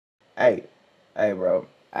Hey, hey, bro,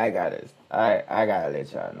 I got this. I gotta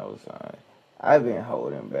let y'all know something. I've been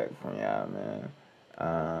holding back from y'all,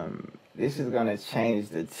 man. This is gonna change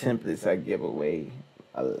the templates I give away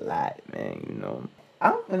a lot, man. You know,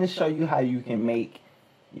 I'm gonna show you how you can make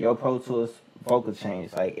your Pro Tools vocal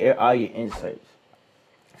change, like all your inserts,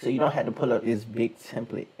 so you don't have to pull up this big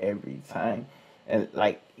template every time. And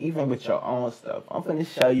like even with your own stuff, I'm gonna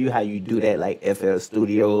show you how you do that, like FL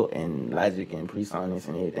Studio and Logic and Presonus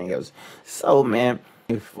and everything else. So man,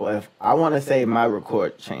 if I want to say my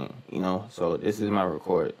record chain, you know, so this is my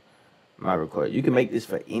record. You can make this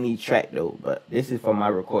for any track though, but this is for my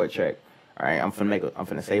record track. All right, I'm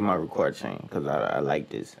finna save my record chain because I like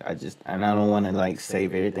this. And I don't want to like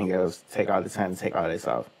save everything else, take all the time to take all this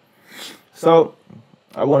off. So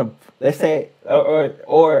I want to, let's say,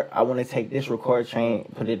 or I want to take this record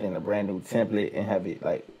chain, put it in a brand new template and have it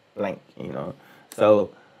like blank, you know.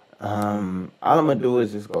 So all I'm gonna do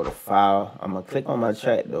is just go to File. I'm gonna click on my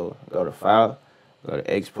track though. Go to File, go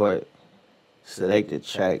to Export, select the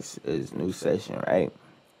tracks as new session, right?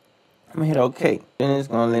 I'm gonna hit OK. Then it's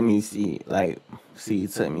gonna let me see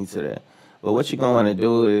it took me to that. But what you're gonna want to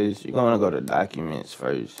do is you're gonna go to Documents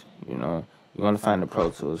first. You know, you're gonna find the Pro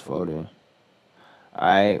Tools folder.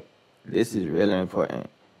 Alright, this is really important.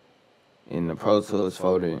 In the Pro Tools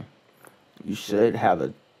folder, you should have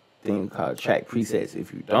a thing called Track Presets.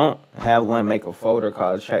 If you don't have one, make a folder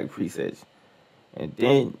called Track Presets. And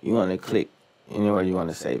then you want to click anywhere you want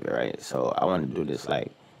to save it, right? So I want to do this like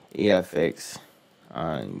EFX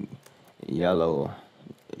on yellow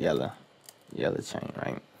chain,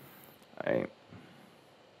 right?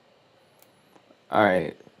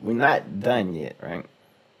 Alright, we're not done yet, right?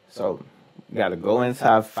 So you gotta go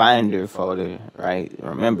inside Finder folder, right?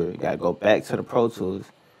 Remember, you gotta go back to the Pro Tools,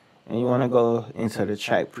 and you wanna go into the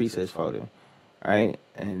Track Presets folder, right?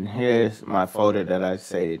 And here's my folder that I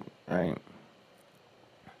saved, right?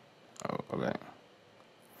 Oh, okay.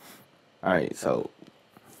 All right, so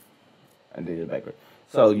I did it backward.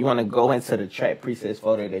 So you wanna go into the Track Presets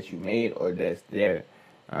folder that you made or that's there,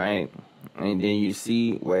 all right? And then you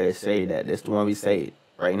see where it say that that's the one we saved.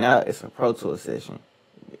 Right now, it's a Pro Tools session.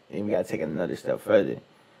 And we gotta take another step further.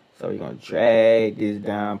 So we're gonna drag this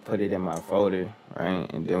down, put it in my folder, right?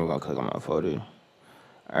 And then we're gonna click on my folder.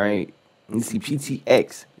 Alright, you see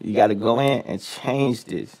PTX. You gotta go in and change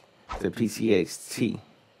this to PTXT.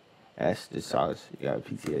 That's the sauce. You got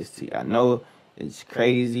PTXT. I know it's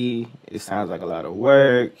crazy. It sounds like a lot of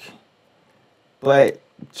work. But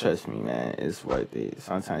trust me, man, it's worth it.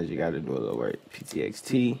 Sometimes you gotta do a little work.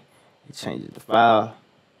 PTXT. It changes the file.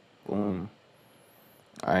 Boom.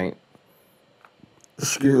 Alright,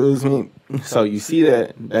 excuse me. So you see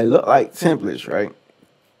that they look like templates, right?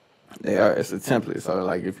 They are. It's a template. So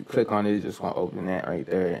like if you click on it, it's just gonna open that right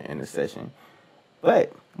there in the session.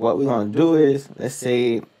 But what we're gonna do is, let's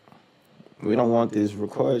say we don't want this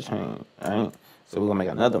record chain, right? So we're gonna make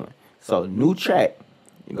another one. So new track,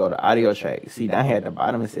 you go to audio track. See down here at the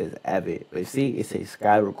bottom it says Avid, but see it says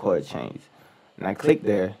Sky Record Chains. And I click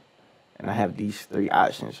there, and I have these three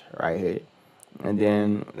options right here. And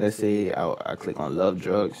then let's say I click on Love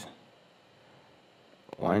Drugs.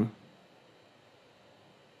 One.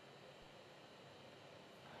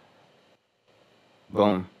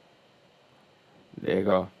 Boom. There you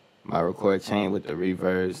go. My record chain with the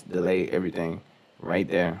reverbs, delay, everything. Right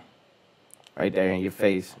there. Right there in your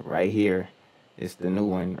face. Right here. It's the new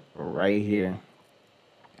one. Right here.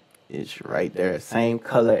 It's right there. Same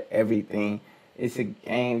color, everything. It's a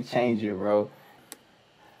game changer, bro.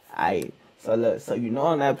 So look, so you know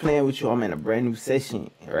I'm not playing with you. I'm in a brand new session,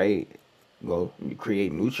 right? Go, you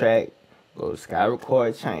create new track. Go to Sky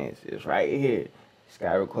Record Chains. It's right here.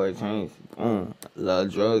 Sky Record Chains. Boom.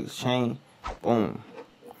 Love Drugs chain. Boom.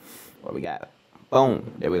 What we got?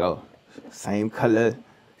 Boom. There we go. Same color,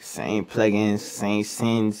 same plugins, same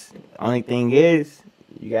scenes. Only thing is,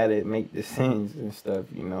 you gotta make the scenes and stuff,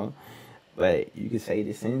 you know. But you can say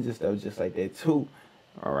the scenes and stuff just like that too.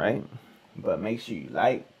 All right. But make sure you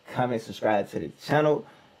like, comment, subscribe to the channel.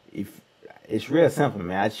 If it's real simple,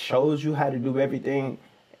 man. I showed you how to do everything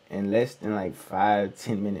in less than like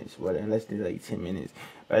 5-10 minutes. Well, in less than like 10 minutes.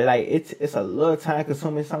 But like it's a little time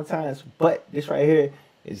consuming sometimes. But this right here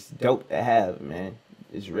is dope to have, man.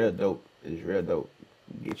 It's real dope. It's real dope.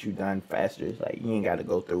 Get you done faster. It's like you ain't gotta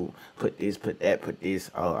go through put this, put that, put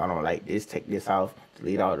this. Oh, I don't like this. Take this off.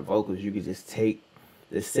 Delete all the vocals. You can just take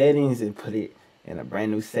the settings and put it in a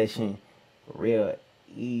brand new session. Real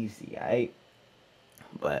easy, alright?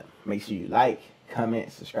 But make sure you like,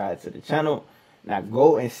 comment, subscribe to the channel. Now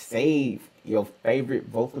go and save your favorite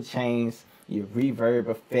vocal chains, your reverb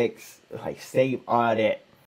effects, like save all that